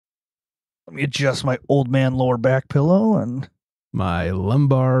Let me adjust my old man lower back pillow and my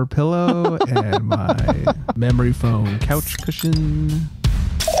lumbar pillow and my memory foam couch cushion.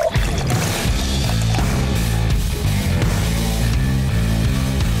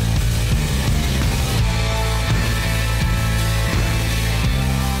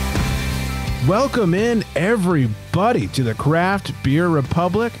 Welcome in, everybody, to the Craft Beer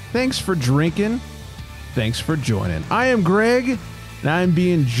Republic. Thanks for drinking. Thanks for joining. I am Greg, and I'm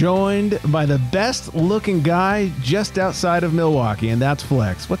being joined by the best-looking guy just outside of Milwaukee, and that's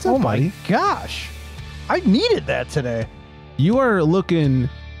Flex. What's up, buddy? Oh my gosh. I needed that today. You are looking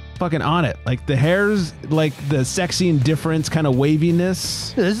fucking on it. Like, the hair's like the sexy indifference kind of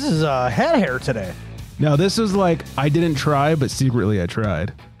waviness. This is head hair today. No, this was like, I didn't try, but secretly I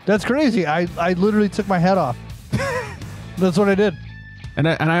tried. That's crazy. I literally took my head off. That's what I did. And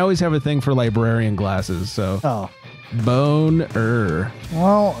I always have a thing for librarian glasses, so. Oh. Boner.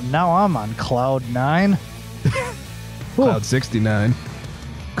 Well, now I'm on cloud 9. Cloud 69.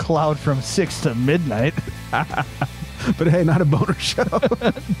 Cloud from 6 to midnight. But hey, not a boner show.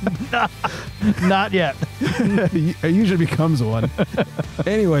 Not yet. It usually becomes one.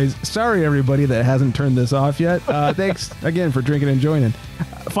 Anyways, sorry everybody that hasn't turned this off yet. Thanks again for drinking and joining.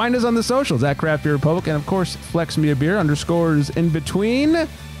 Find us on the socials at Craft Beer Republic, and of course, Flex Me a Beer _, in between.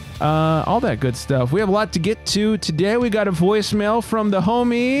 All that good stuff. We have a lot to get to today. We got a voicemail from the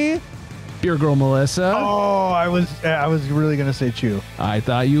homie, Beer Girl Melissa. Oh, I was really gonna say chew. I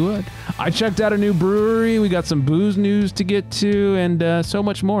thought you would. I checked out a new brewery. We got some booze news to get to, and so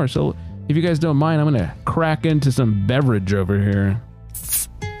much more. So if you guys don't mind, I'm gonna crack into some beverage over here.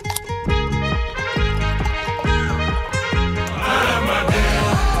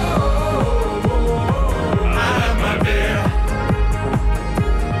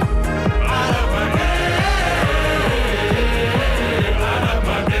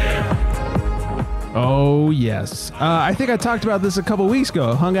 Oh, yes. I think I talked about this a couple weeks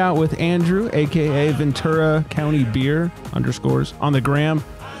ago. Hung out with Andrew, a.k.a. Ventura County Beer _ on the gram,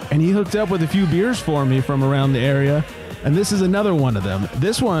 and he hooked up with a few beers for me from around the area, and this is another one of them.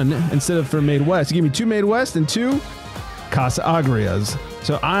 This one, instead of from Made West, he gave me 2 Made West and 2 Casa Agrias.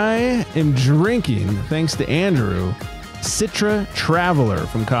 So I am drinking, thanks to Andrew, Citra Traveler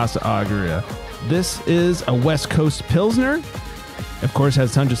from Casa Agria. This is a West Coast Pilsner. Of course,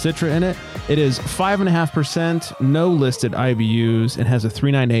 has tons of Citra in it. It is 5.5%, no listed IBUs, and has a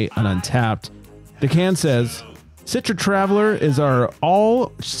 398 on Untapped. The can says, Citra Traveler is our all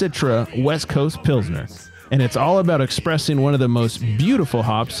Citra West Coast Pilsner, and it's all about expressing one of the most beautiful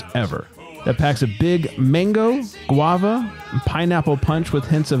hops ever. That packs a big mango, guava, and pineapple punch with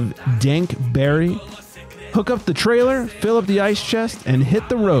hints of dank berry. Hook up the trailer, fill up the ice chest, and hit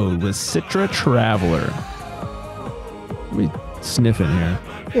the road with Citra Traveler. Let me sniff in here.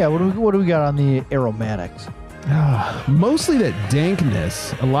 Yeah, what do we got on the aromatics? Mostly that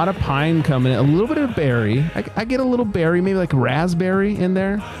dankness. A lot of pine coming in. A little bit of berry. I get a little berry, maybe like raspberry in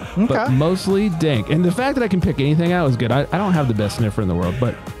there. Okay. But mostly dank. And the fact that I can pick anything out is good. I don't have the best sniffer in the world,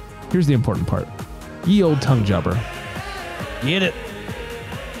 but here's the important part. Ye old tongue jumper. Get it.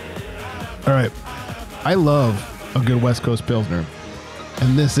 All right. I love a good West Coast Pilsner.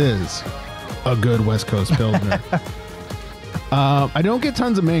 And this is a good West Coast Pilsner. I don't get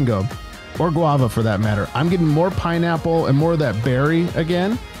tons of mango or guava for that matter. I'm getting more pineapple and more of that berry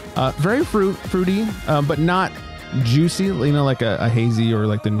again. Very fruity, but not juicy, you know, like a hazy or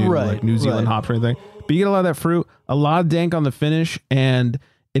like the New Zealand hops or anything. But you get a lot of that fruit, a lot of dank on the finish, and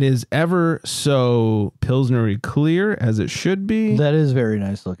it is ever so pilsnery clear as it should be. That is very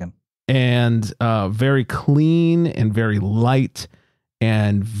nice looking. And very clean and very light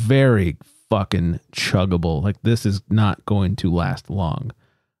and very fucking chuggable. Like, this is not going to last long.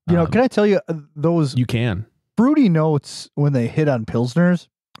 You know, can I tell you those you can fruity notes when they hit on pilsners,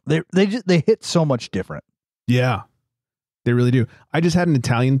 they hit so much different. Yeah, they really do. I just had an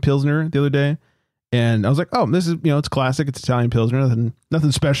Italian pilsner the other day, and I was like, oh, this is, you know, it's classic. It's Italian pilsner.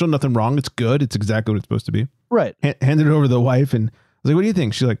 Nothing special, nothing wrong. It's good. It's exactly what it's supposed to be. Right. Handed it over to the wife, and I was like, what do you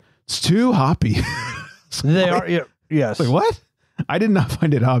think? She's like, it's too hoppy. They are. Yeah, yes. Like, what? I did not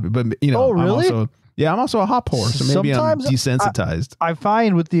find it hoppy, but you know, oh, really? I'm also a hop whore, so maybe sometimes I'm desensitized. I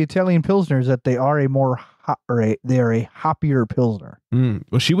find with the Italian pilsners that they are a hoppier pilsner.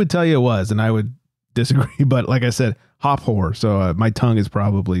 Well, she would tell you it was, and I would disagree. But like I said, hop whore, so my tongue is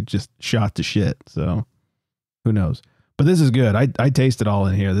probably just shot to shit. So who knows? But this is good. I taste it all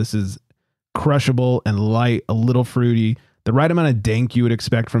in here. This is crushable and light, a little fruity, the right amount of dank you would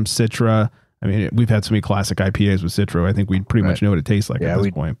expect from Citra. I mean, we've had so many classic IPAs with Citra. I think we pretty much know what it tastes like at this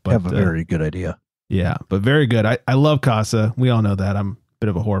point. But have a very good idea. Yeah, but very good. I love Casa. We all know that. I'm bit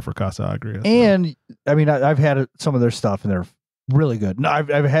of a whore for Casa Agria. And I mean, I've had some of their stuff, and they're really good. No,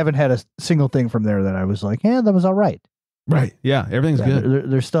 I haven't had a single thing from there that I was like, yeah, that was all right. Right. Yeah. Everything's good.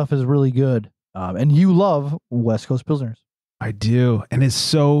 Their stuff is really good. And you love West Coast Pilsners. I do. And it's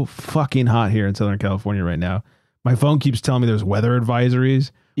so fucking hot here in Southern California right now. My phone keeps telling me there's weather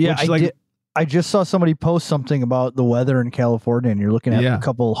advisories. Yeah, I just saw somebody post something about the weather in California, and you're looking at a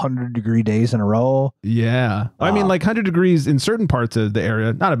couple 100-degree days in a row. Yeah. I mean, like 100 degrees in certain parts of the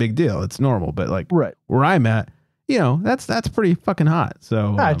area, not a big deal. It's normal. But like where I'm at, you know, that's pretty fucking hot.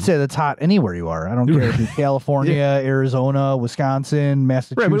 So I'd say that's hot anywhere you are. I don't care if you're California, Arizona, Wisconsin,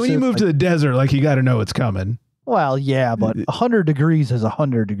 Massachusetts. Right, but when you move to the desert, like you got to know it's coming. Well, yeah, but 100 degrees is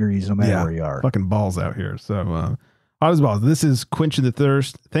 100 degrees no matter where you are. Fucking balls out here. So hot as balls. This is Quenching the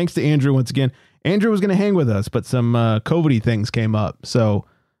Thirst. Thanks to Andrew once again. Andrew was going to hang with us, but some COVID-y things came up. So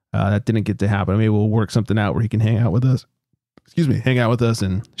that didn't get to happen. Maybe we'll work something out where he can hang out with us. Hang out with us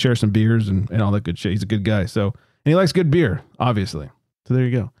and share some beers and all that good shit. He's a good guy. So, and he likes good beer, obviously. So there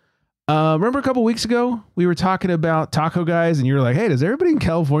you go. Remember a couple weeks ago, we were talking about taco guys, and you were like, hey, does everybody in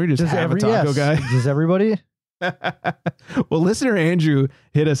California just have a taco guy? Does everybody? Well, listener Andrew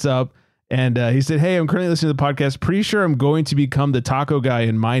hit us up. And he said, hey, I'm currently listening to the podcast. Pretty sure I'm going to become the taco guy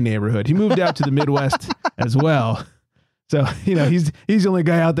in my neighborhood. He moved out to the Midwest as well. So, you know, he's the only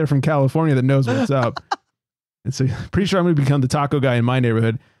guy out there from California that knows what's up. And so pretty sure I'm going to become the taco guy in my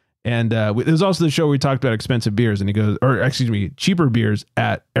neighborhood. And there's also the show where we talked about expensive beers. And he goes, cheaper beers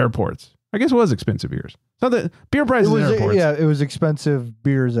at airports. I guess it was expensive beers. So the beer prices at airports. Yeah, it was expensive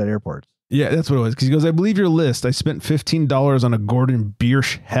beers at airports. Yeah, that's what it was. Because he goes, I believe your list. I spent $15 on a Gordon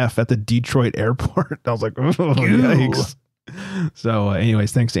Biersch Hef at the Detroit airport. I was like, oh, yikes. So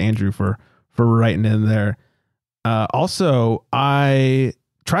anyways, thanks to Andrew for writing in there. Also, I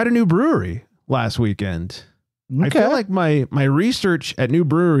tried a new brewery last weekend. Okay. I feel like my research at new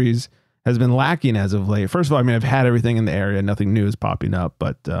breweries has been lacking as of late. First of all, I mean, I've had everything in the area. Nothing new is popping up.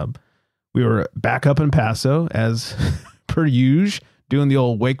 But we were back up in Paso as per usual, doing the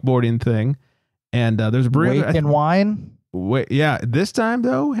old wakeboarding thing, and there's a brewery. Wake and wine. Yeah, this time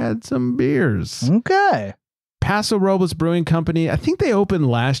though had some beers. Okay. Paso Robles Brewing Company. I think they opened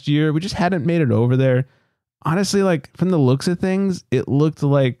last year. We just hadn't made it over there. Honestly, like from the looks of things, it looked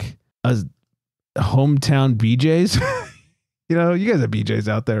like a hometown BJ's. You know, you guys have BJ's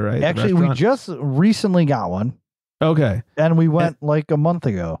out there, right? Actually, we just recently got one. Okay, and we went like a month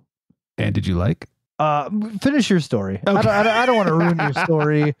ago. And did you like? Finish your story. Okay. I don't want to ruin your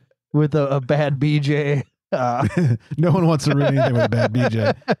story with a bad BJ. No one wants to ruin anything with a bad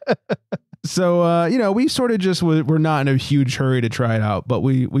BJ. So, you know, we sort of just we're not in a huge hurry to try it out, but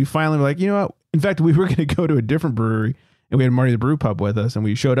we finally were like, you know what? In fact, we were going to go to a different brewery, and we had Marty the Brew Pub with us, and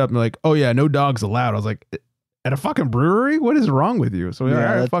we showed up and like, oh yeah, no dogs allowed. I was like, at a fucking brewery? What is wrong with you? So we were like,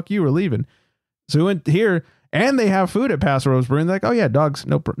 all right, fuck you, we're leaving. So we went here, and they have food at Paso Robles Brewing. They're like, oh yeah, dogs,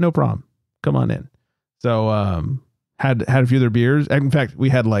 no problem. Come on in. So had a few of their beers. In fact, we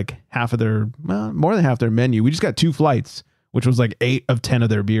had like half of their, well, more than half their menu. We just got 2 flights, which was like 8 of 10 of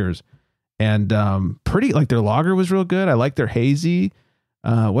their beers. And pretty, like their lager was real good. I like their hazy.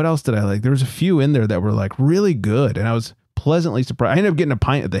 What else did I like? There was a few in there that were like really good. And I was pleasantly surprised. I ended up getting a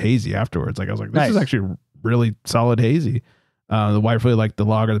pint of the hazy afterwards. Like I was like, this is actually really solid hazy. The wife really liked the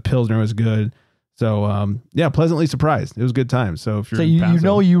lager. The Pilsner was good. So, yeah, pleasantly surprised. It was a good time. So if you're you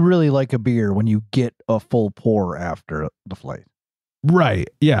know you really like a beer when you get a full pour after the flight. Right.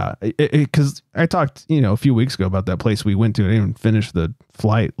 Yeah. Because I talked, you know, a few weeks ago about that place we went to. I didn't even finish the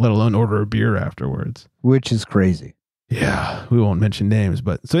flight, let alone order a beer afterwards. Which is crazy. Yeah. We won't mention names.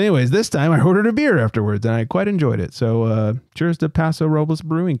 But so anyways, this time I ordered a beer afterwards and I quite enjoyed it. So cheers to Paso Robles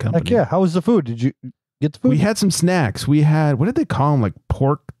Brewing Company. Heck yeah. How was the food? Did you get the food? We had some snacks. We had, what did they call them? Like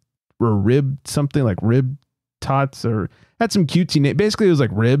pork or rib, something like rib tots, or had some cutesy name. Basically, it was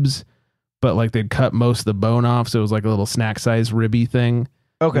like ribs, but like they'd cut most of the bone off. So it was like a little snack size ribby thing.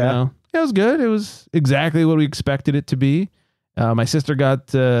 Okay. You know? It was good. It was exactly what we expected it to be. My sister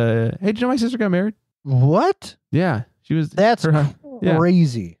got, hey, did you know my sister got married? What? Yeah. She was, that's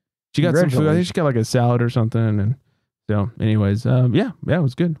crazy. She got some food. I think she got like a salad or something. And so anyways, yeah, it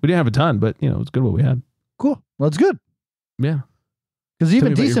was good. We didn't have a ton, but you know, it was good what we had. Cool. Well, that's good. Yeah. Because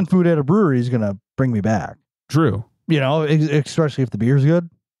even decent food at a brewery is going to bring me back. True. You know, especially if the beer's good.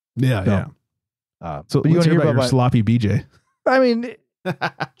 Yeah, yeah. So let's hear about your sloppy BJ. I mean,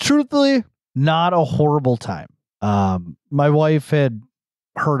 truthfully, not a horrible time. My wife had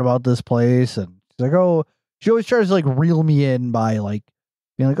heard about this place, and she's like, oh, she always tries to like reel me in by like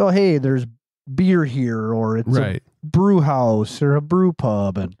being like, oh, hey, there's beer here, or it's a brew house or a brew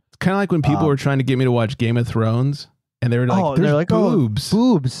pub. And it's kind of like when people were trying to get me to watch Game of Thrones. And they were like, "There's they're like, boobs." Oh,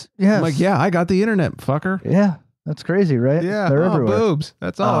 boobs. Yeah. I'm like, "Yeah, I got the internet, fucker." Yeah. That's crazy, right? Yeah, They're everywhere. boobs.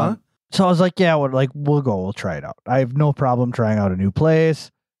 That's all. Huh? So I was like, yeah, we'll go. We'll try it out. I have no problem trying out a new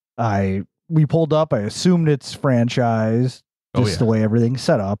place. We pulled up. I assumed it's franchise, just the way everything's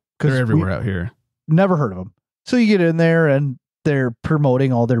set up. They're everywhere out here. Never heard of them. So you get in there and they're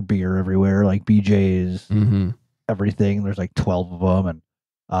promoting all their beer everywhere, like BJ's, everything. There's like 12 of them,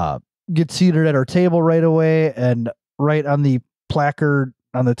 and get seated at our table right away. And right on the placard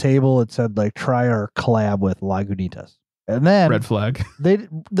on the table, it said like, try our collab with Lagunitas. And then red flag. They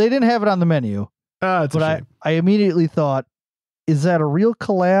didn't have it on the menu. It's but a shame. I immediately thought, is that a real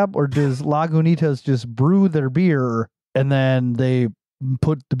collab, or does Lagunitas just brew their beer and then they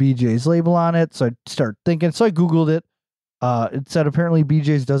put the BJ's label on it? So I start thinking. So I Googled it. It said apparently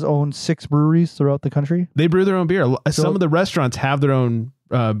BJ's does own 6 breweries throughout the country. They brew their own beer. Some of the restaurants have their own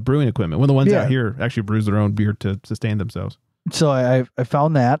brewing equipment. One of the ones out here actually brews their own beer to sustain themselves. So I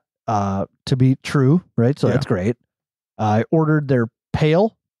found that to be true, right? So that's great. I ordered their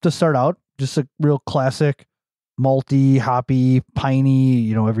pale to start out, just a real classic malty, hoppy,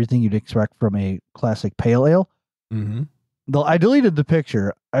 piney, everything you'd expect from a classic pale ale. Though I deleted the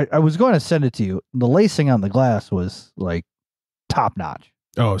picture. I was going to send it to you. The lacing on the glass was like top notch.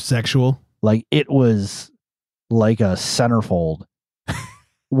 Oh, sexual? Like it was like a centerfold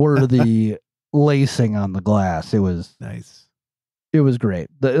worthy lacing on the glass. It was nice. It was great.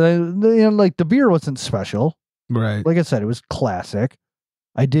 The beer wasn't special. Right. Like I said, it was classic.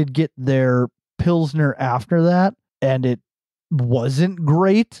 I did get their Pilsner after that, and it wasn't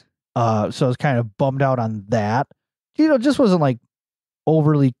great. So I was kind of bummed out on that. Just wasn't like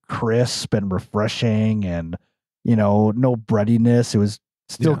overly crisp and refreshing, and, no breadiness. It was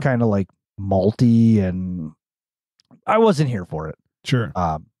still kind of like malty, and I wasn't here for it. Sure.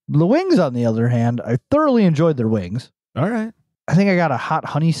 The wings, on the other hand, I thoroughly enjoyed their wings. All right. I think I got a hot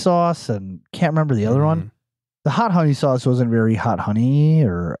honey sauce, and can't remember the other one. The hot honey sauce wasn't very hot honey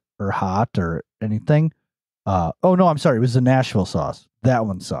or hot or anything. Oh no, I'm sorry. It was the Nashville sauce. That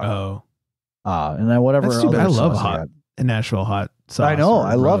one sucked. Oh. And then whatever. That's too bad. I love hot Nashville hot sauce. I know.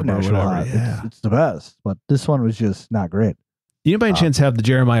 I love Nashville hot. Yeah. It's the best. But this one was just not great. You didn't by any chance have the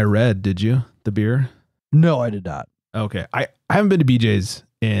Jeremiah Red, did you? The beer? No, I did not. Okay. I haven't been to BJ's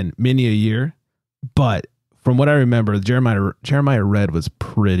in many a year, but from what I remember, the Jeremiah Red was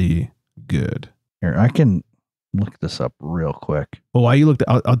pretty good. Here, I can look this up real quick. Well, while you look,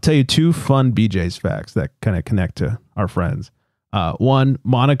 I'll tell you 2 fun BJ's facts that kind of connect to our friends. One,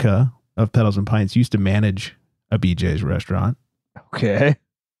 Monica of Pedals and Pints used to manage a BJ's restaurant. Okay.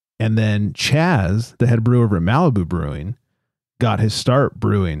 And then Chaz, the head brewer over at Malibu Brewing, got his start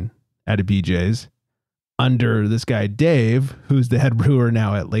brewing at a BJ's under this guy, Dave, who's the head brewer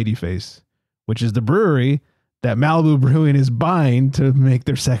now at Ladyface, which is the brewery that Malibu Brewing is buying to make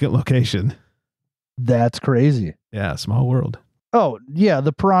their second location. That's crazy. Yeah, small world. Oh, yeah,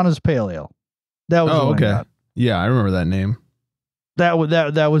 the Piranha's Pale Ale. That was okay. Yeah, I remember that name. That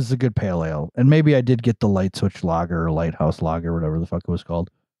was the good pale ale. And maybe I did get the Light Switch Lager or Lighthouse Lager, whatever the fuck it was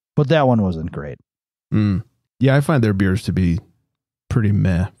called. But that one wasn't great. Yeah, I find their beers to be pretty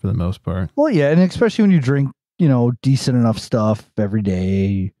meh for the most part. Well, yeah, and especially when you drink, decent enough stuff every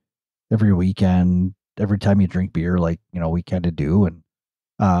day, every weekend, every time you drink beer, like, we kind of do. And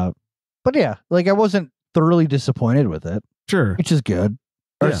but yeah, like I wasn't thoroughly disappointed with it. Sure. Which is good.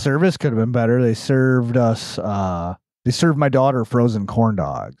 Our service could have been better. They served us they served my daughter frozen corn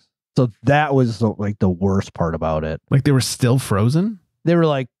dogs. So that was the worst part about it. Like they were still frozen? They were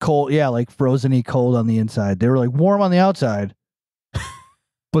like cold, yeah, like frozen-y cold on the inside. They were like warm on the outside,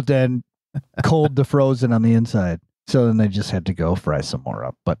 but then cold to frozen on the inside. So then they just had to go fry some more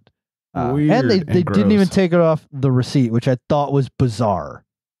up. But and they didn't even take it off the receipt, which I thought was bizarre.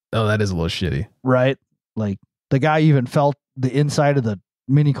 Oh, that is a little shitty. Right? Like the guy even felt the inside of the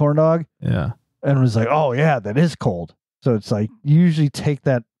mini corn dog. Yeah. And was like, oh yeah, that is cold. So it's like you usually take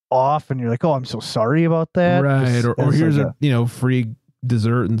that off and you're like, oh, I'm so sorry about that. Right. Or here's like a free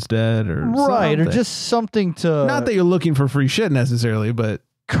dessert instead or right. something. Or just something to not that you're looking for free shit necessarily, but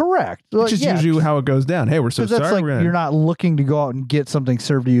correct. It's just usually how it goes down. Hey, we're so sorry. That's like you're not looking to go out and get something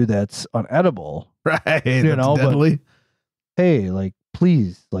served to you that's unedible. Right. Deadly. But hey, like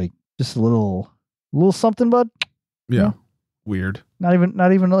please, like just a little something, bud. Yeah. Weird. Not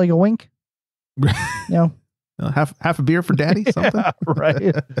even like a wink. Half a beer for daddy, something. Yeah,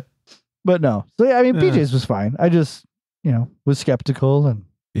 right. But no. So yeah, I mean BJ's was fine. I just, was skeptical and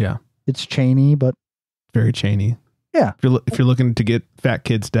it's chainy, but very chainy. Yeah. If you're looking to get fat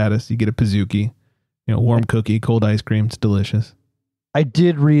kid status, you get a Pizookie. Warm cookie, cold ice cream. It's delicious. I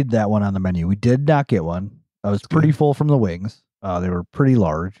did read that one on the menu. We did not get one. I was pretty full from the wings. They were pretty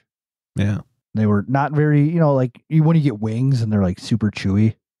large. Yeah. They were not very, like when you get wings and they're like super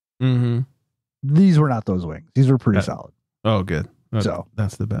chewy. Mm-hmm. These were not those wings. These were pretty solid. Oh, good.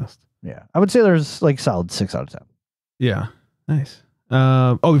 That's the best. Yeah. I would say there's like solid 6 out of 10. Yeah. Nice.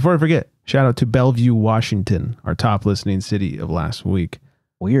 Before I forget, shout out to Bellevue, Washington, our top listening city of last week.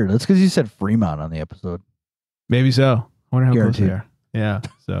 Weird. That's because you said Fremont on the episode. Maybe so. I wonder how Guaranteed. close they are. Yeah.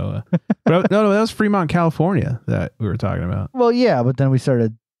 So, but no, that was Fremont, California that we were talking about. Well, yeah, but then we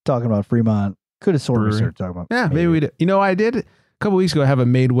started talking about Fremont. Could have sort of started talking about. Yeah, maybe we did. I did a couple weeks ago have a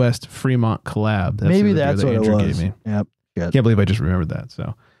Made West Fremont collab. Maybe that's what Andrew it was. Gave me. Yep. Can't believe I just remembered that.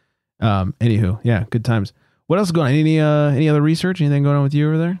 So, anywho, yeah, good times. What else is going on? Any other research? Anything going on with you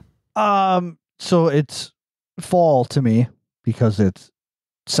over there? So it's fall to me because it's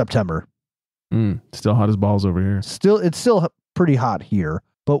September. Still hot as balls over here. It's still pretty hot here,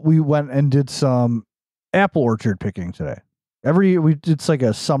 but we went and did some apple orchard picking today. Every year it's like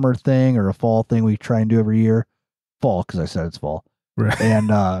a summer thing or a fall thing we try and do every year. Fall, because I said it's fall. Right. And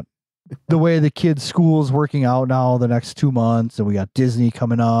the way the kids' school is working out now the next 2 months, and we got Disney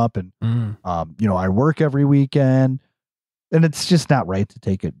coming up, and I work every weekend, and it's just not right to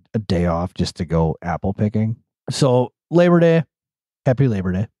take a day off just to go apple picking. So Labor Day, happy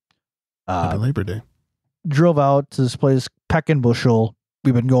Labor Day. Happy Labor Day. Drove out to this place, Peck and Bushel.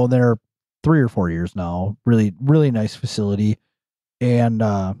 We've been going there 3 or 4 years now. Really, really nice facility. And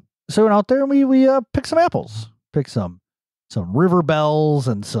so we went out there and we picked some apples. Picked some River Bells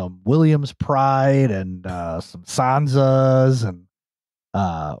and some Williams Pride and some Sanzas and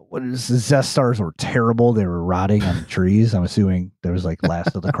Zestars were terrible. They were rotting on the trees. I'm assuming there was like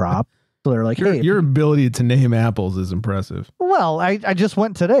last of the crop. So they're like, hey, your ability to name apples is impressive. Well, I just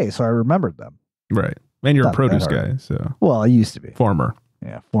went today, so I remembered them. Right. And you're a produce guy, so. Well, I used to be. Former.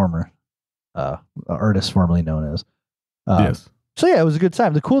 Yeah, former artist formerly known as. Yes. So yeah, it was a good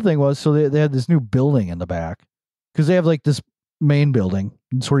time. The cool thing was, so they had this new building in the back because they have like this main building.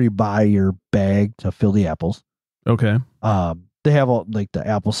 It's where you buy your bag to fill the apples. Okay. They have all like the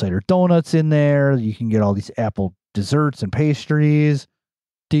apple cider donuts in there. You can get all these apple desserts and pastries,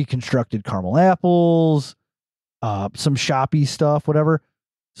 deconstructed caramel apples, some shoppy stuff, whatever.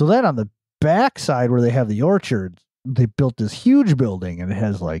 So then on the back side where they have the orchards, they built this huge building and it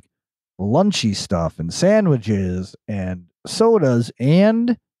has like lunchy stuff and sandwiches and sodas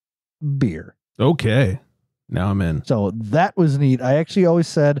and beer. Okay. Now I'm in. So that was neat. I actually always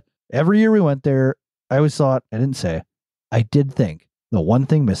said every year we went there, I always thought, I did think the one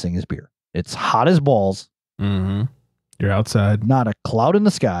thing missing is beer. It's hot as balls. Mm-hmm. You're outside. Not a cloud in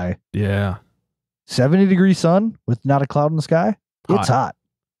the sky. Yeah. 70-degree sun with not a cloud in the sky. Hot. It's hot.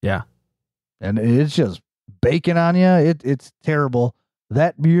 Yeah. And it's just baking on you. It's terrible.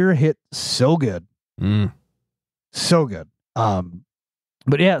 That beer hit so good. So good.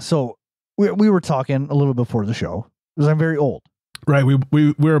 But yeah, so we were talking a little before the show because I'm very old. Right.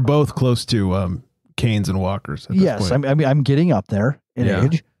 We were both close to canes and walkers. At this point. I'm getting up there in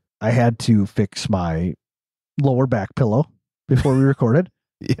age. I had to fix my lower back pillow before we recorded.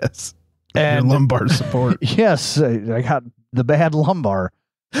 Yes. And your lumbar support. Yes. I got the bad lumbar.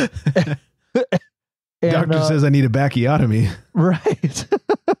 Doctor says I need a backiotomy. Right.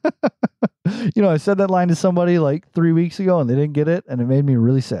 I said that line to somebody like 3 weeks ago and they didn't get it. And it made me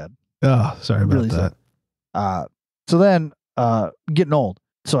really sad. Oh, sorry about that. Sad. So then getting old.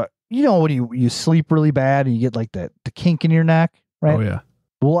 So, when you sleep really bad and you get like the kink in your neck, right? Oh, yeah.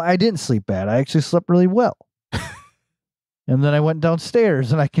 Well, I didn't sleep bad. I actually slept really well. And then I went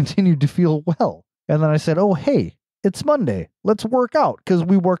downstairs and I continued to feel well. And then I said, oh, hey, it's Monday. Let's work out because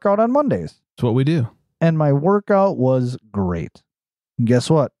we work out on Mondays. That's what we do. And my workout was great. And guess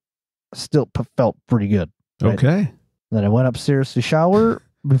what? Still felt pretty good. Right? Okay. Then I went upstairs to shower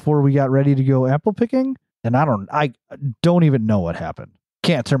before we got ready to go apple picking. And I don't even know what happened.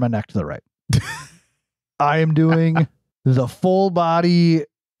 Can't turn my neck to the right. I am doing the full body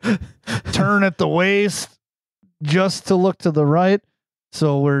turn at the waist just to look to the right.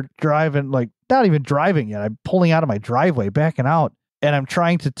 So we're driving, like not even driving yet. I'm pulling out of my driveway, backing out, and I'm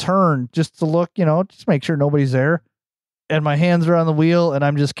trying to turn just to look, just make sure nobody's there. And my hands are on the wheel and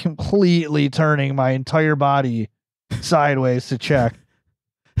I'm just completely turning my entire body sideways to check.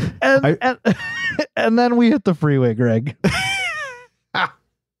 And then we hit the freeway, Greg.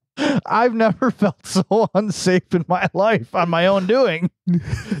 I've never felt so unsafe in my life on my own doing.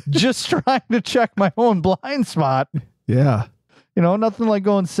 Just trying to check my own blind spot. Yeah. Nothing like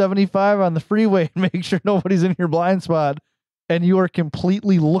going 75 on the freeway and make sure nobody's in your blind spot and you are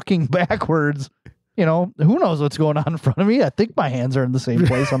completely looking backwards, who knows what's going on in front of me? I think my hands are in the same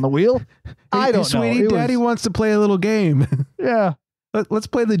place on the wheel. I don't know. Sweetie, Daddy wants to play a little game. Yeah. Let's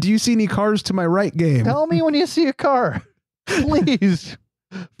play the Do You See Any Cars to My Right game. Tell me when you see a car. Please.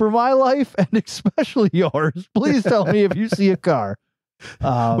 For my life and especially yours, please tell me if you see a car.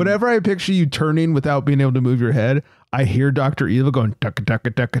 Whenever I picture you turning without being able to move your head, I hear Dr. Evil going, tucka,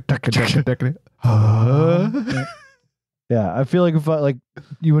 tucka, tucka, tucka, tucka, tucka. Yeah, I feel like if when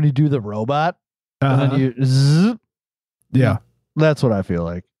you do the robot, and then you zzz, yeah, that's what I feel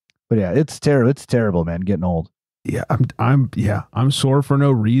like. But yeah, it's terrible. It's terrible, man. Getting old. Yeah, I'm sore for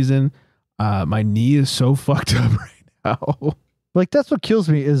no reason. My knee is so fucked up right now. Like, that's what kills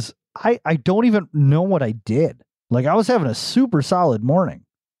me is I don't even know what I did. Like, I was having a super solid morning.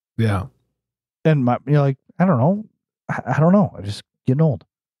 Yeah. And I don't know. I don't know. I'm just getting old.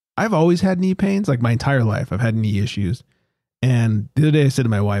 I've always had knee pains, like my entire life. I've had knee issues. And the other day I said to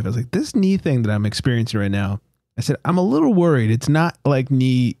my wife, I was like, this knee thing that I'm experiencing right now, I said, I'm a little worried. It's not like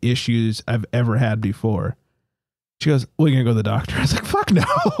knee issues I've ever had before. She goes, well, you're going to go to the doctor. I was like, fuck no.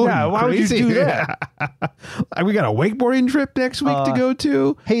 Yeah, why would you do that? We got a wakeboarding trip next week to go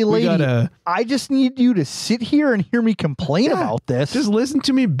to. Hey, lady, I just need you to sit here and hear me complain about this. Just listen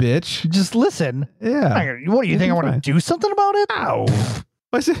to me, bitch. Just listen. Yeah. What do you think? I want to do something about it? Ow.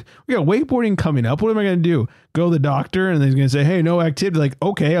 I said, we got wakeboarding coming up. What am I going to do? Go to the doctor and he's going to say, hey, no activity. Like,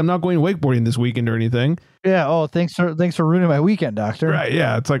 okay, I'm not going wakeboarding this weekend or anything. Yeah. Oh, thanks for ruining my weekend, doctor. Right.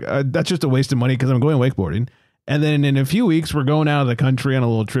 Yeah. It's like, that's just a waste of money because I'm going wakeboarding. And then in a few weeks, we're going out of the country on a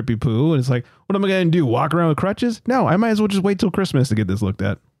little trippy poo. And it's like, what am I going to do? Walk around with crutches? No, I might as well just wait till Christmas to get this looked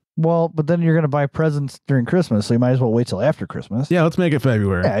at. Well, but then you're going to buy presents during Christmas. So you might as well wait till after Christmas. Yeah, let's make it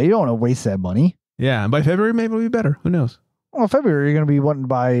February. Yeah, you don't want to waste that money. Yeah. And by February, maybe it'll be better. Who knows? Well, February, you're going to be wanting to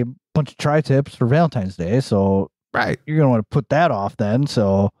buy a bunch of tri-tips for Valentine's Day. So right, you're going to want to put that off then.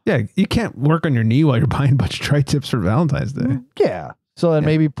 So yeah, you can't work on your knee while you're buying a bunch of tri-tips for Valentine's Day. Yeah. So then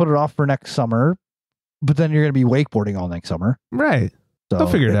maybe put it off for next summer. But then you're going to be wakeboarding all next summer. Right. So they'll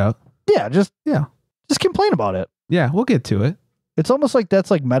figure it out. Yeah. Just complain about it. Yeah. We'll get to it. It's almost like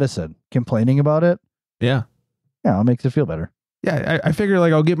that's like medicine. Complaining about it. Yeah. Yeah. It makes it feel better. Yeah. I figure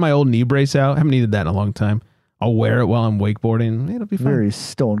like I'll get my old knee brace out. I haven't needed that in a long time. I'll wear it while I'm wakeboarding. It'll be fun. Very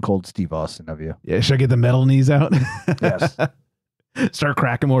stone cold Steve Austin of you. Yeah. Should I get the metal knees out? Yes. Start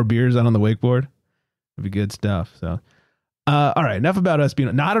cracking more beers out on the wakeboard. It'd be good stuff. So. All right, enough about us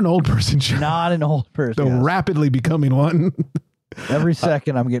being not an old person show. Not an old person. So rapidly becoming one. Every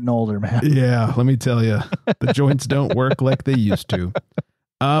second I'm getting older, man. Yeah, let me tell you, the joints don't work like they used to.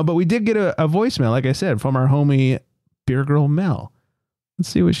 But we did get a voicemail, like I said, from our homie Beer Girl Mel. Let's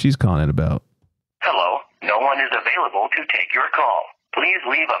see what she's calling about. Hello, no one is available to take your call. Please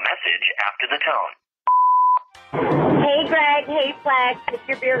leave a message after the tone. Hey Greg, hey Flex, it's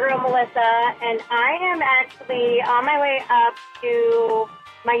your beer girl Melissa, and I am actually on my way up to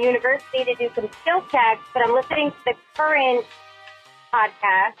my university to do some skill checks, but I'm listening to the current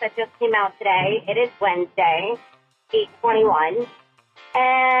podcast that just came out today. It is Wednesday, 8/21,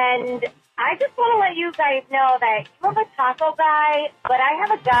 and I just want to let you guys know that you have a taco guy, but I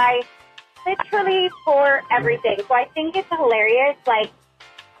have a guy literally for everything, so I think it's hilarious, like,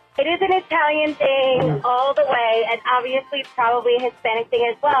 it is an Italian thing all the way, and obviously probably a Hispanic thing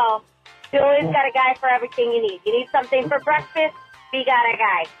as well. You always got a guy for everything you need. You need something for breakfast, we got a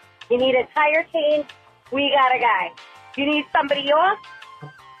guy. You need a tire change, we got a guy. You need somebody off,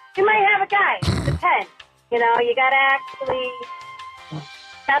 you might have a guy. Depends. You know, you got to actually,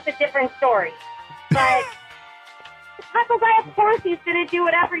 that's a different story. But the taco guy, of course, he's going to do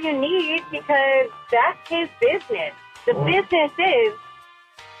whatever you need because that's his business. The business is,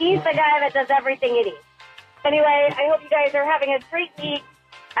 he's the guy that does everything you need. Anyway, I hope you guys are having a great week.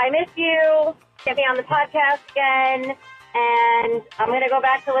 I miss you. Get me on the podcast again. And I'm going to go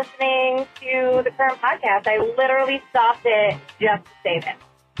back to listening to the current podcast. I literally stopped it just to say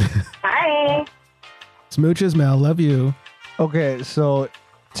this. Bye. Smooches, Mel. Love you. Okay, so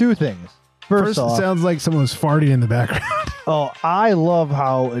two things. First off, it sounds like someone was farting in the background. Oh, I love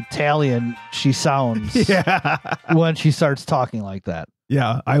how Italian she sounds when she starts talking like that.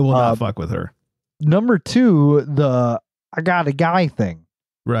 Yeah, I will not fuck with her. Number two, I got a guy thing.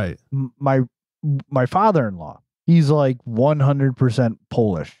 Right. My father-in-law, he's like 100%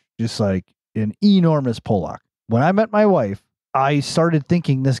 Polish, just like an enormous Polak. When I met my wife, I started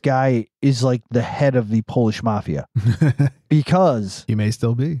thinking this guy is like the head of the Polish mafia because he may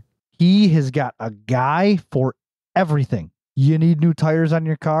still be. He has got a guy for everything. You need new tires on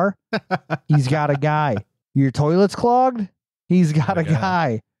your car? He's got a guy. Your toilet's clogged? He's got a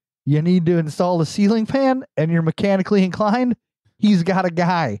guy. You need to install a ceiling fan and you're mechanically inclined? He's got a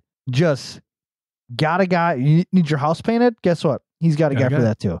guy. Just got a guy. You need your house painted? Guess what? He's got a guy for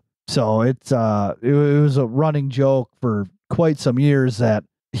that too. So it's it was a running joke for quite some years that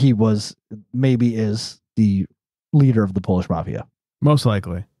he is the leader of the Polish Mafia. Most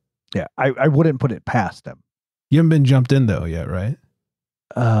likely. Yeah, I wouldn't put it past him. You haven't been jumped in though yet, right?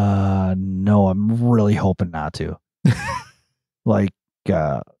 No, I'm really hoping not to. Like,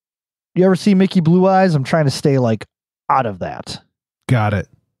 you ever see Mickey Blue Eyes? I'm trying to stay like out of that. Got it.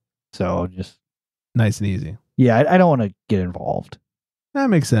 So just nice and easy. Yeah, I don't want to get involved. That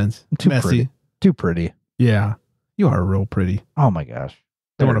makes sense. Too messy. Pretty. Too pretty. Yeah, you are real pretty. Oh my gosh.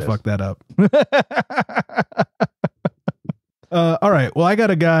 Don't want to fuck that up. All right. Well, I got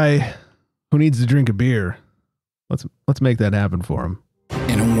a guy who needs to drink a beer. Let's make that happen for him.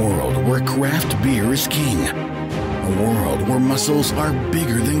 In a world where craft beer is king, a world where muscles are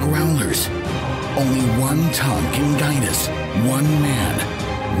bigger than growlers, only one tongue can guide us. One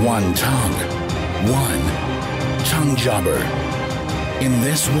man, one tongue, one tongue jobber. In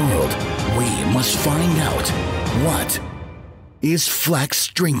this world, we must find out what is Flex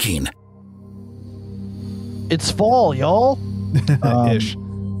drinking. It's fall, y'all. Ish.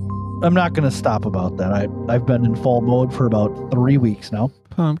 I'm not going to stop about that. I've been in fall mode for about 3 weeks now.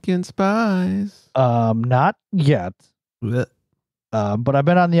 Pumpkin spice. Not yet. Blech. But I've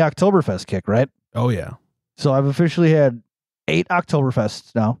been on the Oktoberfest kick, right? Oh yeah. So I've officially had 8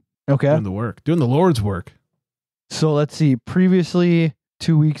 Oktoberfests now. Okay. Doing the work. Doing the Lord's work. So let's see. Previously,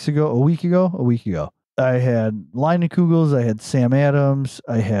 a week ago, I had Leinenkugel's, I had Sam Adams,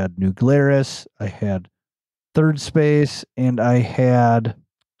 I had New Glarus, I had Third Space, and I had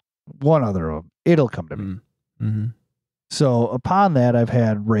one other of them. It'll come to me. Mm-hmm. So upon that, I've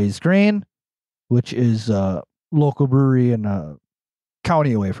had Raised Grain, which is a local brewery in a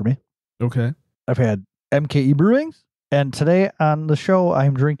county away from me. Okay. I've had MKE Brewings, and today on the show,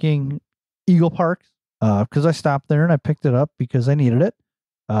 I'm drinking Eagle Parks because I stopped there and I picked it up because I needed it.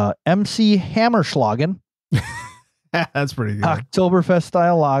 MC Hammerschlagen. That's pretty good. Oktoberfest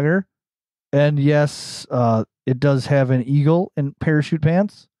style lager. And yes, it does have an eagle in parachute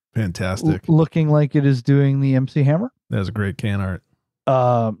pants. Fantastic. Looking like it is doing the MC Hammer. That was a great can art.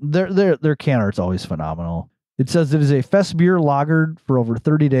 Their can art's always phenomenal. It says it is a fest beer lagered for over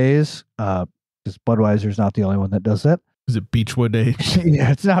 30 days. Because Budweiser's not the only one that does that. Is it Beechwood Age?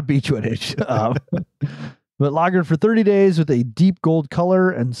 Yeah, it's not Beechwood Age. But lagered for 30 days with a deep gold color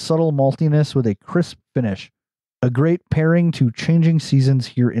and subtle maltiness with a crisp finish. A great pairing to changing seasons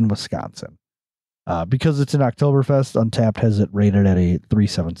here in Wisconsin. Because it's an Oktoberfest, Untapped has it rated at a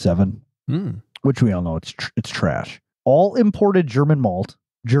 3.77, which we all know it's trash. All imported German malt,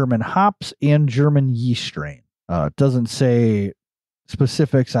 German hops, and German yeast strain. It doesn't say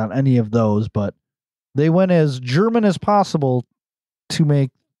specifics on any of those, but they went as German as possible to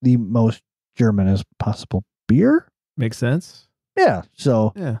make the most German as possible beer. Makes sense. Yeah.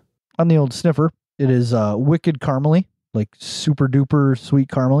 So on the old sniffer, it is wicked caramely, like super duper sweet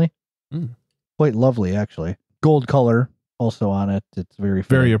caramely. Quite lovely, actually. Gold color also on it. It's very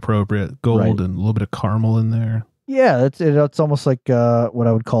appropriate. Gold and a little bit of caramel in there. Yeah, it's almost like what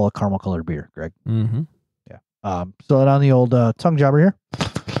I would call a caramel colored beer, Greg. Mm-hmm. Yeah. So on the old tongue jobber here.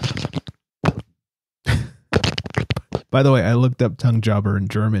 By the way, I looked up tongue jobber in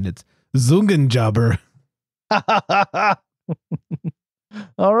German. It's Zungenjobber.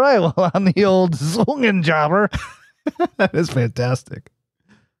 All right. Well, on the old Zungenjobber. That is fantastic.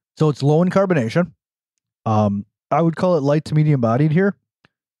 So it's low in carbonation. I would call it light to medium bodied here.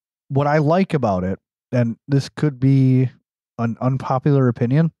 What I like about it, and this could be an unpopular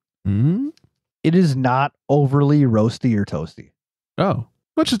opinion, it is not overly roasty or toasty. Oh,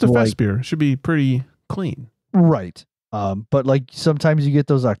 well, it's just a fest beer. It should be pretty clean. Right. But like sometimes you get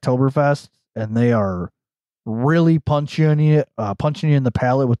those Oktoberfests and they are really punching you in the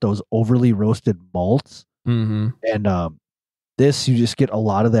palate with those overly roasted malts. Mm-hmm. And this, you just get a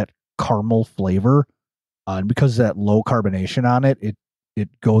lot of that caramel flavor. And because of that low carbonation on it,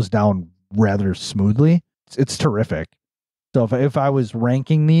 it goes down rather smoothly. It's terrific. So if I was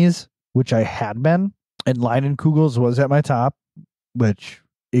ranking these, which I had been, and Leinenkugel's was at my top, which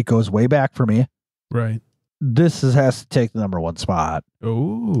it goes way back for me. Right. This has to take the number 1 spot.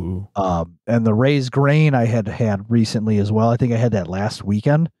 Oh. And the Raised Grain I had recently as well. I think I had that last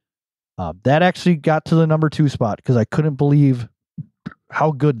weekend. That actually got to the number 2 spot because I couldn't believe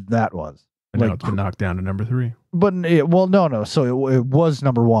how good that was. And now it's been knocked down to number 3. But no. So it was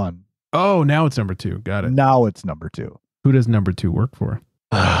number 1. Oh, now it's number 2. Got it. Now it's number 2. Who does number 2 work for?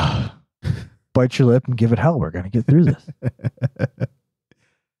 Bite your lip and give it hell. We're going to get through this.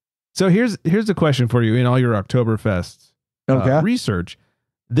 So here's a question for you in all your Oktoberfest research.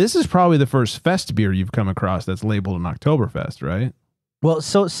 This is probably the first fest beer you've come across that's labeled an Oktoberfest, right? Well,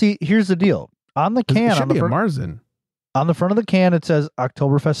 so see, here's the deal. On the can, It should be a Marzen. On the front of the can, it says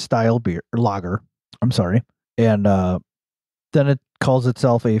Oktoberfest style beer or lager. I'm sorry. And then it calls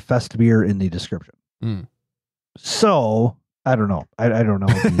itself a fest beer in the description. Mm. So I don't know. I don't know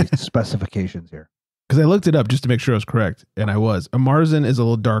the specifications here. Because I looked it up just to make sure I was correct, and I was. A Marzen is a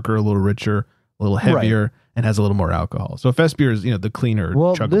little darker, a little richer, a little heavier, and has a little more alcohol. So a fest beer is, the cleaner.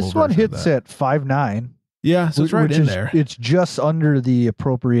 Well, chuggable this one version of hits that. at 5.9. Yeah, so it's right in there. It's just under the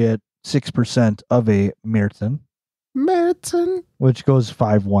appropriate 6% of a Märzen, which goes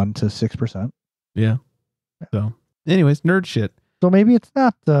 5.1 to 6%. Yeah. So, anyways, nerd shit. So maybe it's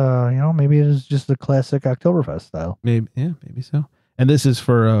not, maybe it is just the classic Oktoberfest style. Maybe so. And this is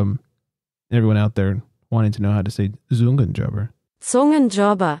for everyone out there wanting to know how to say Zungenjobber.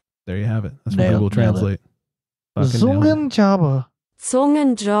 Zungenjobber. There you have it. That's what Google Translate. Zungenjobber.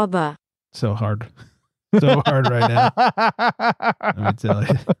 Zungenjobber. So hard. So hard right now. Let me tell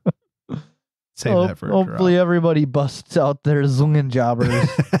you. Save that for a hopefully drop. everybody busts out their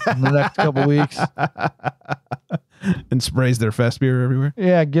Zungenjobbers in the next couple weeks. And sprays their fest beer everywhere.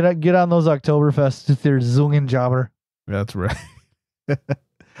 Yeah, get on those Oktoberfest with their Zungenjobber. That's right.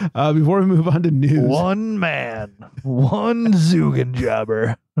 Before we move on to news. One man, one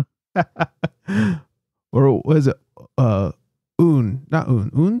Zungenjobber. Or was it not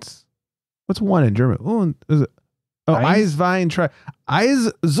uns? What's one in German? Un is it? Oh, Eins? Eiswein try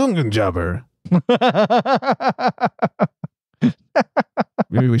Eis Zungenjobber.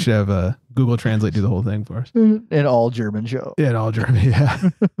 Maybe we should have Google Translate do the whole thing for us. An all German show. Yeah, all German. Yeah.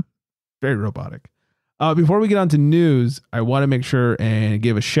 Very robotic. Before we get on to news, I want to make sure and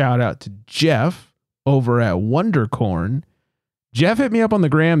give a shout out to Jeff over at Wondercorn. Jeff hit me up on the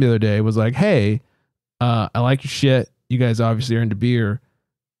gram the other day, was like, hey, I like your shit. You guys obviously are into beer.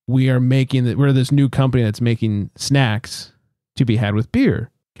 We're this new company that's making snacks to be had with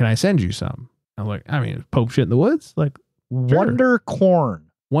beer. Can I send you some? I'm like, Pope shit in the woods? Like, sure.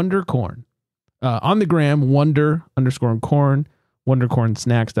 Wondercorn. On the gram, wonder_corn,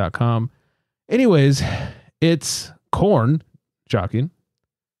 wondercornsnacks.com. Anyways, it's corn, shocking,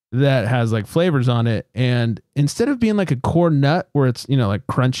 that has like flavors on it. And instead of being like a corn nut where it's, like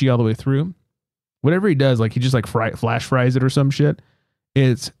crunchy all the way through, whatever he does, like he just like flash fries it or some shit.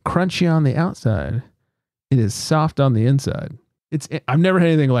 It's crunchy on the outside. It is soft on the inside. I've never had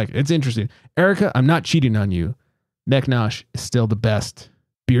anything like it. It's interesting. Erica, I'm not cheating on you. Neck Nosh is still the best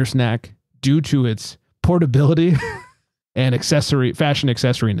beer snack due to its portability and fashion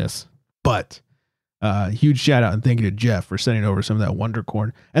accessoriness. But huge shout out and thank you to Jeff for sending over some of that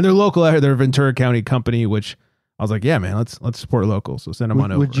Wondercorn. And they're local out here. They're a Ventura County company, which I was like, yeah, man, let's support local. So send them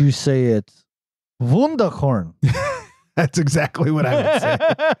on over. Would you say it's Wunderkorn? That's exactly what I would say.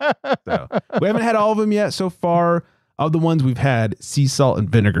 So, we haven't had all of them yet so far. Of the ones we've had, sea salt and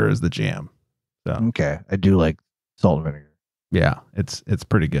vinegar is the jam. So okay, I do like salt and vinegar. Yeah, it's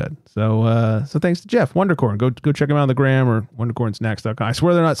pretty good. So thanks to Jeff Wondercorn. Go check him out on the gram or wondercornsnacks.com. I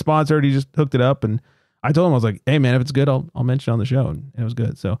swear they're not sponsored. He just hooked it up, and I told him, I was like, hey man, if it's good, I'll mention it on the show, and it was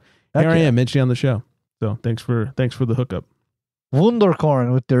good. So here I am mentioning on the show. So thanks for the hookup.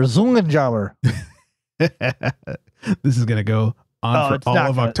 Wunderkorn with their Zungenjobber. This is gonna go on for all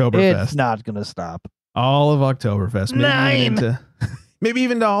of Oktoberfest. It's not gonna stop. All of Oktoberfest. Maybe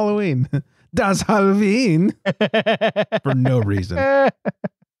even to Halloween. Das Halloween. For no reason. All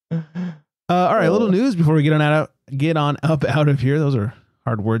right, a little news before we get on up out of here. Those are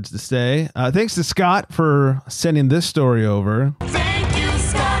hard words to say. Thanks to Scott for sending this story over. Thank you,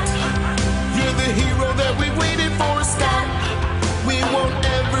 Scott. You're the hero that we waited for, Scott. We won't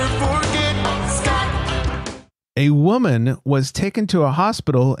ever forget, Scott. A woman was taken to a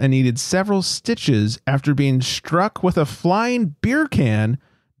hospital and needed several stitches after being struck with a flying beer can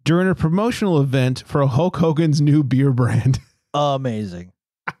during a promotional event for Hulk Hogan's new beer brand. Amazing.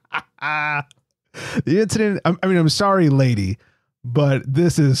 The incident, I'm sorry, lady, but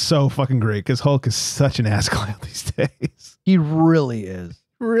this is so fucking great because Hulk is such an ass clown these days. He really is.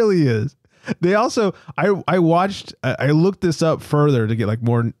 Really is. They also, I looked this up further to get like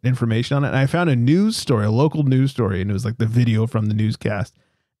more information on it, and I found a local news story, and it was like the video from the newscast.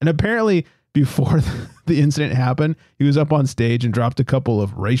 And apparently before the incident happened, he was up on stage and dropped a couple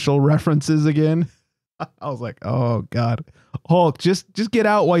of racial references again. I was like, oh God, Hulk, just get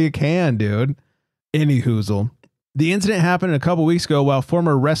out while you can, dude. Any hoozle. The incident happened a couple weeks ago while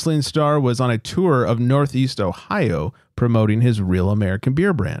former wrestling star was on a tour of Northeast Ohio promoting his Real American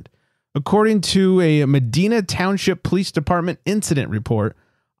beer brand. According to a Medina Township Police Department incident report,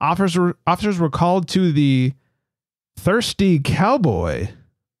 officers were called to the Thirsty Cowboy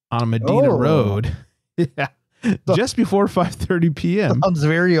on Medina Oh. Road. Yeah. Just before 5:30 p.m. Sounds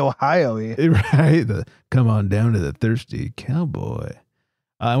very Ohio-y. Right? Come on down to the Thirsty Cowboy.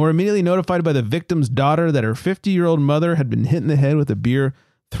 And we're immediately notified by the victim's daughter that her 50-year-old mother had been hit in the head with a beer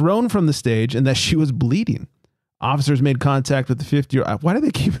thrown from the stage and that she was bleeding. Officers made contact with the 50-year-old. Why do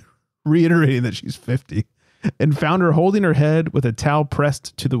they keep reiterating that she's 50? And found her holding her head with a towel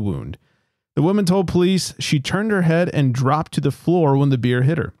pressed to the wound. The woman told police she turned her head and dropped to the floor when the beer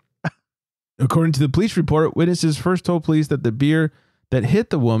hit her. According to the police report, witnesses first told police that the beer that hit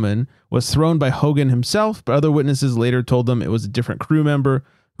the woman was thrown by Hogan himself, but other witnesses later told them it was a different crew member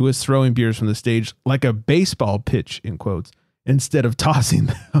who was throwing beers from the stage like a baseball pitch, in quotes, instead of tossing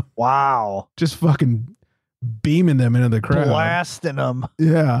them. Wow. Just fucking beaming them into the crowd. Blasting them.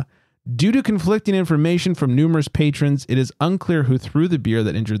 Yeah. Due to conflicting information from numerous patrons, it is unclear who threw the beer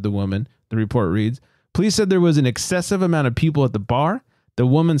that injured the woman, the report reads. Police said there was an excessive amount of people at the bar. The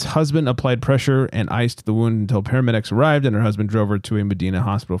woman's husband applied pressure and iced the wound until paramedics arrived and her husband drove her to a Medina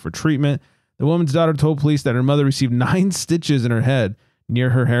hospital for treatment. The woman's daughter told police that her mother received 9 stitches in her head near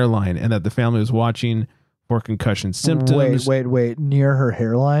her hairline and that the family was watching for concussion symptoms. Wait. Near her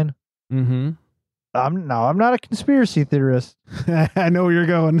hairline? Mm-hmm. I'm not a conspiracy theorist. I know where you're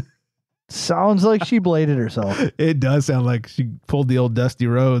going. Sounds like she bladed herself. It does sound like she pulled the old Dusty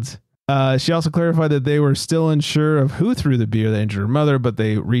Rhodes. She also clarified that they were still unsure of who threw the beer that injured her mother, but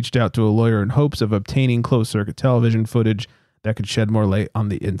they reached out to a lawyer in hopes of obtaining closed-circuit television footage that could shed more light on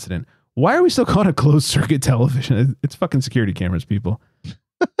the incident. Why are we still calling it closed-circuit television? It's fucking security cameras, people.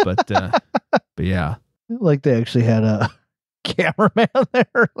 But yeah. Like they actually had a cameraman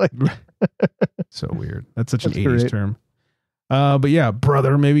there. Like, so weird. That's such an That's 80s great. term. But yeah,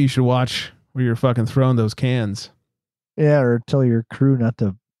 brother, maybe you should watch where you're fucking throwing those cans. yeah, or tell your crew not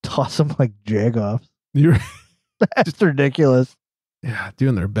to toss them like jagoffs. You're That's ridiculous. yeah,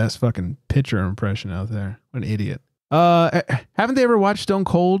 doing their best fucking pitcher impression out there. What an idiot. Haven't they ever watched Stone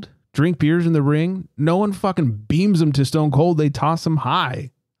Cold drink beers in the ring? No one fucking beams them to Stone Cold. They toss them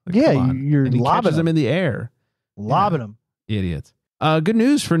high. Like, Yeah, come on. you're And he lobbing catches them them. in the air. Lobbing them. Idiots. Good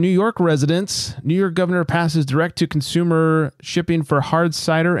news for New York residents. New York governor passes direct-to-consumer shipping for hard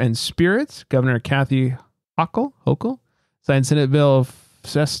cider and spirits. Governor Kathy Hochul signed Senate Bill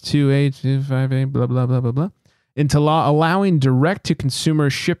S2858, blah, blah, blah, blah, blah, into law allowing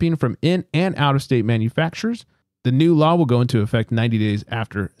direct-to-consumer shipping from in and out-of-state manufacturers. The new law will go into effect 90 days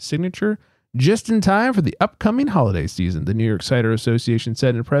after signature, just in time for the upcoming holiday season, the New York Cider Association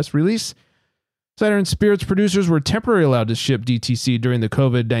said in a press release. Cider and spirits producers were temporarily allowed to ship DTC during the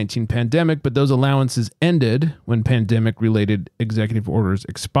COVID-19 pandemic, but those allowances ended when pandemic-related executive orders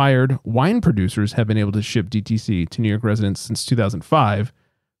expired. Wine producers have been able to ship DTC to New York residents since 2005.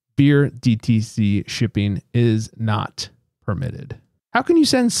 Beer DTC shipping is not permitted. How can you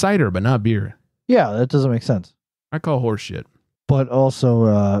send cider but not beer? Yeah, that doesn't make sense. I call horse shit. But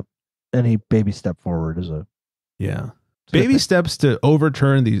also, any baby step forward is a Yeah. Baby steps to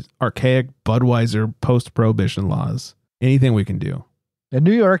overturn these archaic Budweiser post-prohibition laws. Anything we can do. And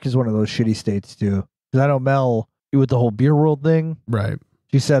New York is one of those shitty states too. Because I know Mel, with the whole beer world thing, Right.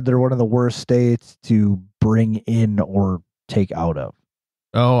 she said they're one of the worst states to bring in or take out of.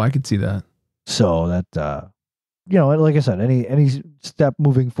 Oh, I could see that. So that, like I said, any step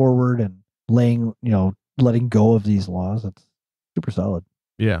moving forward and letting go of these laws, that's super solid.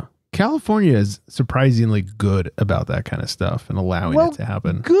 Yeah. California is surprisingly good about that kind of stuff and allowing it to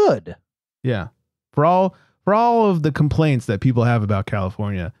happen. Good. Yeah. For all of the complaints that people have about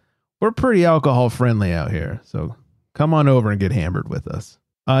California, we're pretty alcohol friendly out here. So come on over and get hammered with us.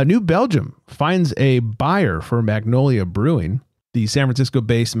 New Belgium finds a buyer for Magnolia Brewing. The San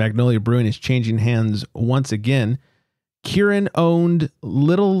Francisco-based Magnolia Brewing is changing hands once again. Kieran-owned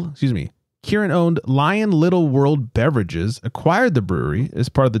Lion Little World Beverages acquired the brewery as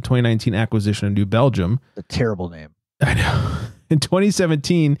part of the 2019 acquisition of New Belgium. A terrible name. I know. In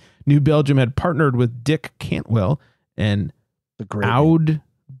 2017, New Belgium had partnered with Dick Cantwell and Oud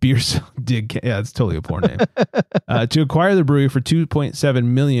Beers. Yeah, it's totally a poor name. To acquire the brewery for $2.7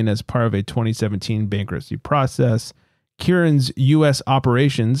 million as part of a 2017 bankruptcy process. Kieran's U.S.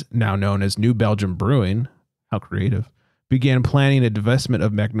 operations, now known as New Belgium Brewing, how creative, began planning a divestment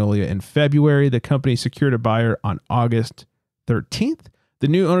of Magnolia in February. The company secured a buyer on August 13th. The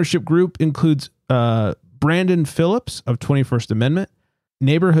new ownership group includes Brandon Phillips of 21st Amendment,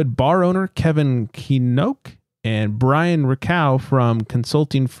 neighborhood bar owner Kevin Kinoke, and Brian Rakow from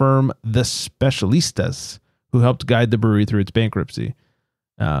consulting firm The Specialistas, who helped guide the brewery through its bankruptcy.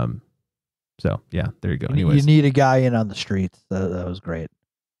 So, yeah, there you go. Anyways. You need a guy in on the streets. That was great.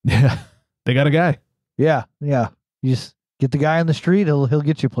 Yeah, they got a guy. Yeah. You just Get the guy on the street. He'll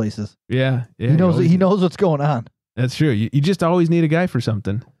get you places. Yeah. He knows what's going on. That's true. You just always need a guy for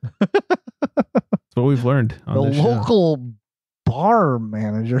something. That's what we've learned on The this show. local bar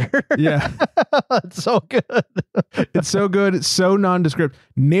manager. Yeah. It's so good. It's so good. It's so nondescript.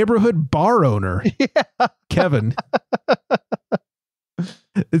 Neighborhood bar owner. Yeah. Kevin.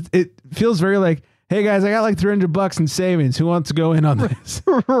 It feels very like, hey guys, I got like $300 in savings. Who wants to go in on this?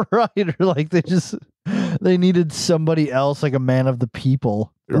 Right. Or like they needed somebody else, like a man of the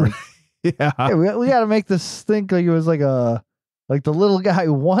people. Like, Yeah. hey, we got to make this think like it was like the little guy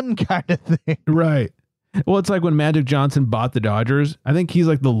won kind of thing. Right. Well, it's like when Magic Johnson bought the Dodgers. I think he's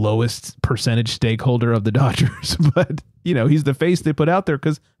like the lowest percentage stakeholder of the Dodgers, but he's the face they put out there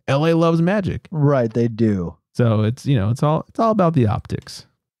because LA loves Magic. Right, they do. So it's all about the optics.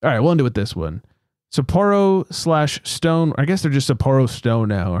 All right, we'll end it with this one. Sapporo/Stone. I guess they're just Sapporo Stone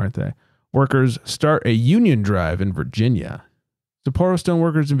now, aren't they? Workers start a union drive in Virginia. Sapporo Stone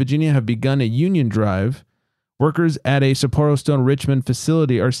workers in Virginia have begun a union drive. Workers at a Sapporo Stone Richmond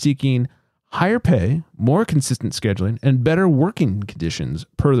facility are seeking higher pay, more consistent scheduling, and better working conditions,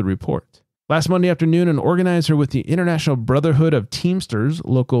 per the report. Last Monday afternoon, an organizer with the International Brotherhood of Teamsters,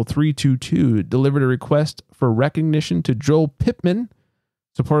 Local 322, delivered a request for recognition to Joel Pittman,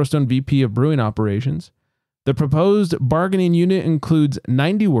 Sapporo Stone VP of Brewing Operations. The proposed bargaining unit includes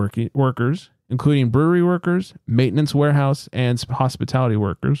 90 workers, including brewery workers, maintenance warehouse, and hospitality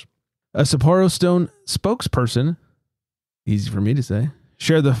workers. A Sapporo Stone spokesperson, easy for me to say,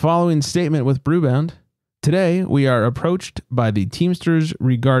 shared the following statement with Brewbound. Today, we are approached by the Teamsters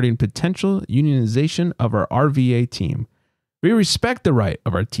regarding potential unionization of our RVA team. We respect the right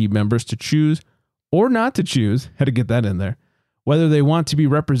of our team members to choose or not to choose, had to get that in there, whether they want to be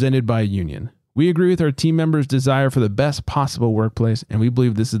represented by a union. We agree with our team members' desire for the best possible workplace, and we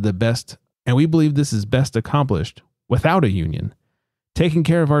believe this is best accomplished without a union. Taking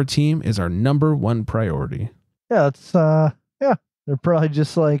care of our team is our number one priority. Yeah, it's they're probably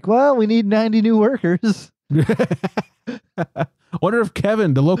just like, well, we need 90 new workers. Wonder if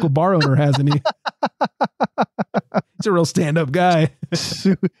Kevin, the local bar owner, has any. He's a real stand-up guy.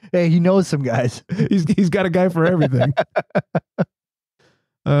 Hey, he knows some guys. He's got a guy for everything.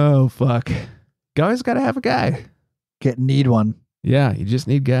 Oh fuck! Guys, got to have a guy. Need one. Yeah, you just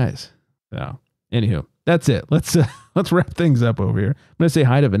need guys. So, anywho, that's it. Let's wrap things up over here. I'm gonna say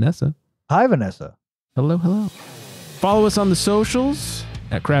hi to Vanessa. Hi, Vanessa. Hello. Follow us on the socials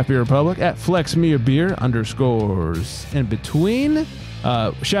at Craft Beer Republic, at FlexMeaBeer _ in between.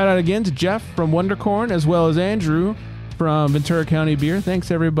 Shout out again to Jeff from Wondercorn, as well as Andrew from Ventura County Beer. Thanks,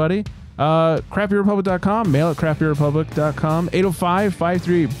 everybody. craftbeerrepublic.com, mail at craftbeerrepublic.com,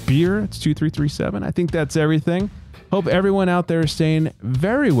 805-538-BEER. It's 2337. I think that's everything. Hope everyone out there is staying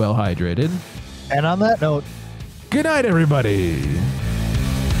very well hydrated. And on that note, good night, everybody.